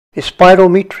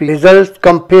Spirometry result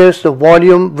compares the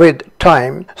volume with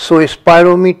time. So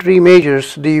spirometry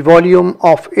measures the volume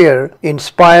of air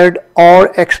inspired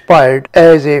or expired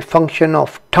as a function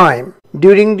of time.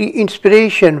 During the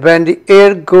inspiration, when the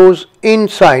air goes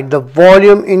inside, the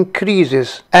volume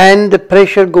increases and the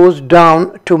pressure goes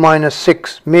down to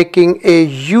 -6, making a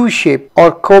U-shaped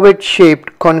or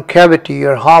covert-shaped concavity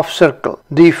or half circle.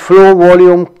 The flow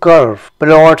volume curve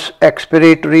plots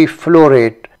expiratory flow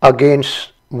rate against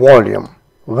volume.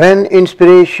 When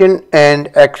inspiration and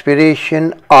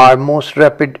expiration are most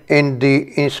rapid in the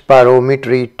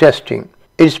spirometry testing,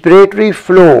 inspiratory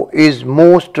flow is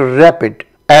most rapid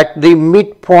at the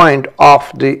midpoint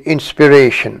of the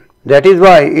inspiration. That is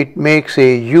why it makes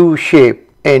a U shape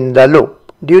in the loop.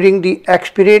 During the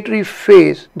expiratory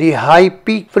phase, the high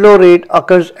peak flow rate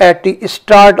occurs at the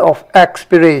start of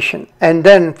expiration, and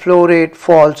then flow rate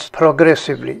falls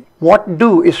progressively. What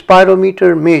do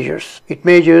spirometer measures? It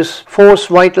measures force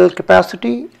vital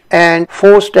capacity and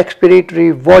forced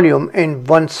expiratory volume in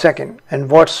 1 second. And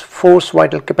what's force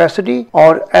vital capacity,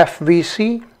 or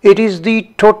FVC? It is the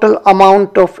total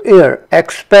amount of air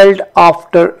expelled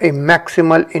after a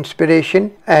maximal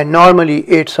inspiration, and normally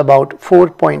it's about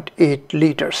 4.8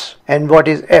 liters. And what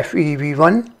is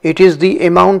FEV1? It is the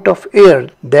amount of air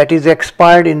that is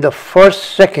expired in the first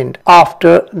second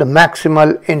after the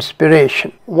maximal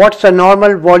inspiration. What's the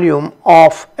normal volume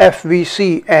of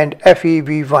FVC and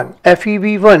FEV1?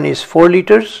 FEV1 is 4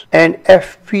 liters and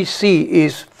FVC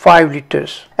is 5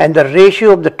 liters, and the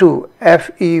ratio of the two,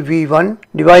 FEV1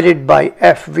 divided by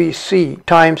FVC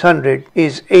times 100,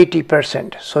 is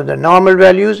 80%. So the normal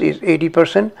values is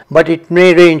 80%, but it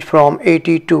may range from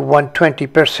 80 to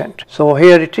 120%. So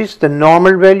here it is, the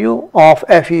normal value of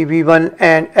FEV1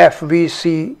 and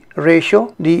FVC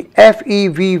ratio. The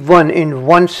FEV1 in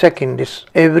 1 second is,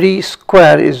 every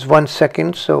square is 1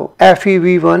 second, so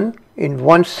FEV1 in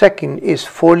 1 second is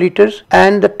 4 liters,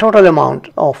 and the total amount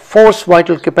of force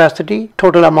vital capacity,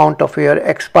 total amount of air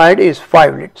expired, is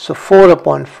 5 liters. So 4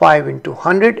 upon 5 into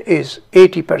 100 is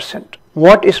 80%.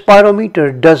 What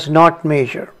spirometer does not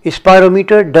measure?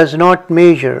 Spirometer does not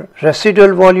measure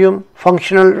residual volume,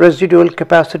 functional residual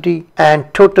capacity, and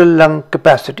total lung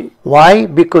capacity. Why?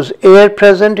 Because air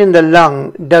present in the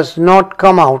lung does not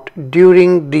come out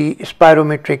during the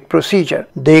spirometric procedure.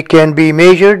 They can be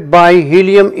measured by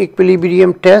helium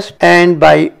equilibrium test and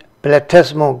by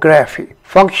plethysmography.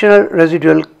 Functional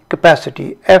residual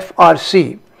capacity,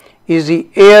 FRC, is the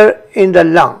air in the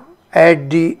lung at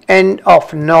the end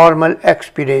of normal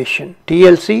expiration.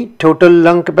 TLC, total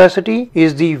lung capacity,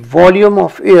 is the volume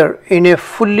of air in a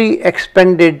fully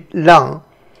expanded lung,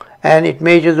 and it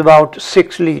measures about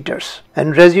 6 liters.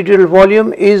 And residual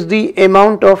volume is the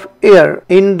amount of air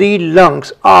in the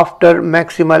lungs after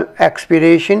maximal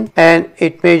expiration, and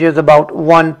it measures about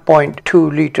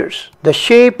 1.2 liters. The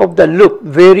shape of the loop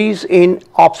varies in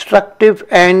obstructive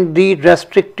and the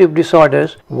restrictive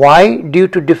disorders. Why? Due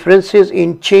to differences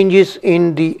in changes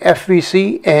in the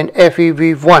FVC and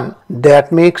FEV1.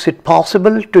 That makes it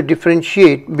possible to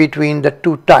differentiate between the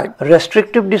two types.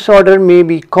 Restrictive disorder may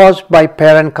be caused by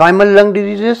parenchymal lung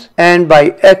diseases and by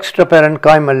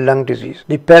extraparenchymal lung disease.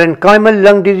 The parenchymal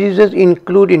lung diseases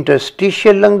include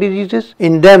interstitial lung diseases.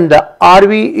 In them, the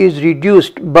RV is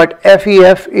reduced but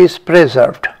FEF is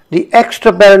preserved. The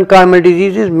extraparenchymal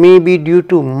diseases may be due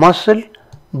to muscle,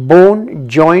 bone,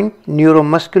 joint,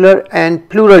 neuromuscular and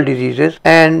pleural diseases,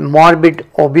 and morbid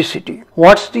obesity.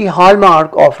 What's the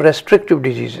hallmark of restrictive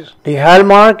diseases? The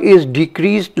hallmark is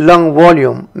decreased lung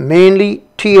volume, mainly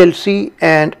TLC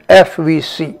and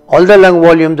FVC. All the lung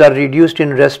volumes are reduced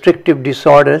in restrictive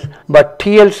disorders, but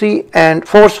TLC and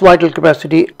forced vital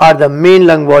capacity are the main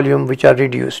lung volume which are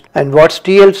reduced. And what's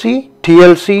TLC?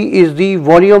 TLC is the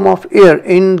volume of air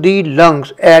in the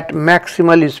lungs at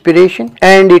maximal inspiration,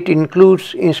 and it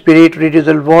includes inspiratory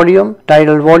result volume,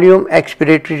 tidal volume,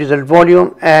 expiratory result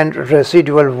volume, and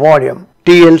residual volume.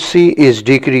 TLC is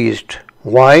decreased.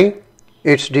 Why?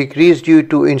 It's decreased due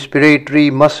to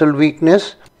inspiratory muscle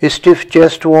weakness, stiff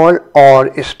chest wall,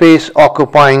 or space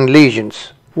occupying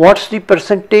lesions. What's the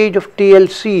percentage of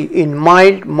TLC in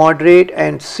mild, moderate,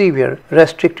 and severe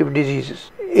restrictive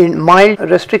diseases? In mild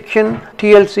restriction,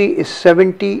 TLC is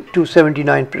 70 to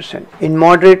 79%. In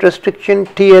moderate restriction,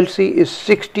 TLC is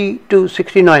 60 to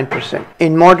 69%.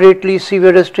 In moderately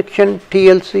severe restriction,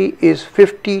 TLC is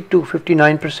 50 to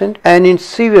 59%. And in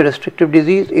severe restrictive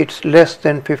disease, it's less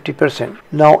than 50%.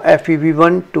 Now,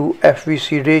 FEV1 to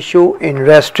FVC ratio in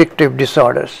restrictive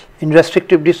disorders. In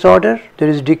restrictive disorder, there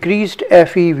is decreased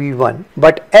FEV1,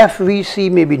 but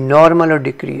FVC may be normal or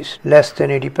decreased, less than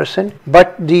 80%,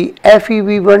 but the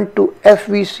FEV1 to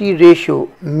FVC ratio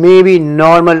may be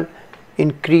normal,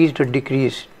 increased or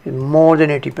decreased, more than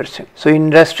 80%. So in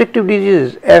restrictive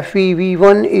diseases,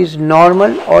 FEV1 is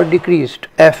normal or decreased,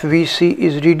 FVC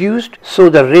is reduced, so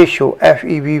the ratio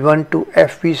FEV1 to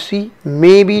FVC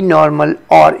may be normal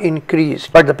or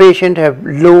increased, but the patient have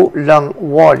low lung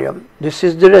volume. This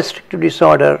is the restrictive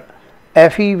disorder.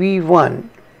 FEV1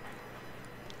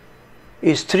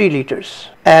 is 3 liters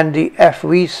and the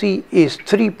FVC is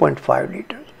 3.5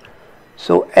 liters.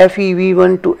 So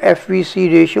FEV1 to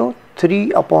FVC ratio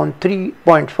 3 upon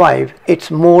 3.5,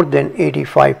 it's more than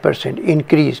 85%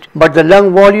 increased. But the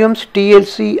lung volumes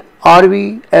TLC,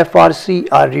 RV, FRC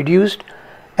are reduced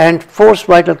and forced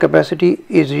vital capacity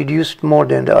is reduced more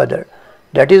than the other.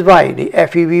 That is why the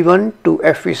FEV1 to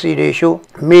FVC ratio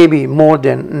may be more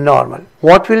than normal.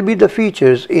 What will be the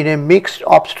features in a mixed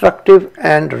obstructive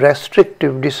and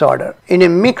restrictive disorder? In a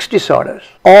mixed disorder,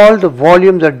 all the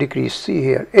volumes are decreased. See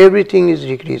here, everything is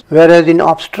decreased. Whereas in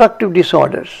obstructive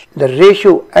disorders, the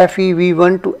ratio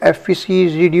FEV1 to FVC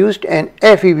is reduced and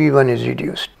FEV1 is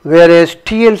reduced. Whereas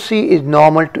TLC is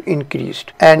normal to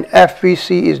increased and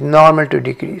FVC is normal to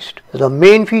decreased. The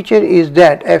main feature is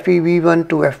that FEV1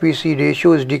 to FVC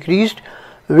ratio is decreased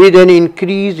with an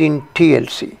increase in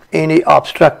TLC in a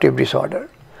obstructive disorder,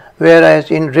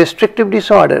 whereas in restrictive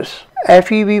disorders,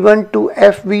 FEV1 to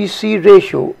FVC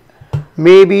ratio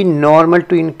may be normal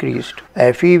to increased.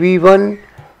 FEV1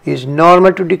 is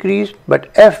normal to decreased,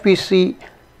 but FVC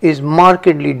is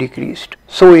markedly decreased.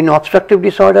 So in obstructive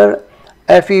disorder,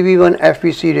 FEV1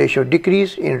 FVC ratio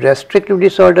decreased. In restrictive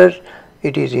disorders,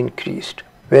 it is increased,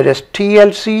 whereas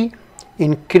TLC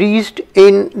increased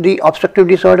in the obstructive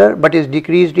disorder but is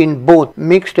decreased in both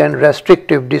mixed and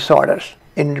restrictive disorders.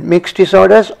 In mixed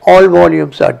disorders, all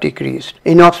volumes are decreased.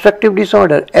 In obstructive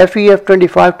disorder, FEF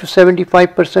 25 to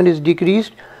 75% is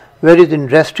decreased, whereas in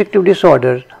restrictive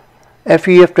disorders,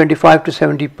 FEF 25 to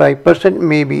 75%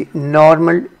 may be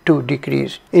normal to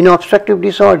decreased. In obstructive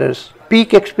disorders, peak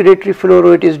expiratory flow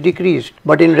rate is decreased,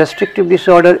 but in restrictive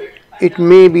disorder, it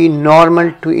may be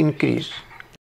normal to increase.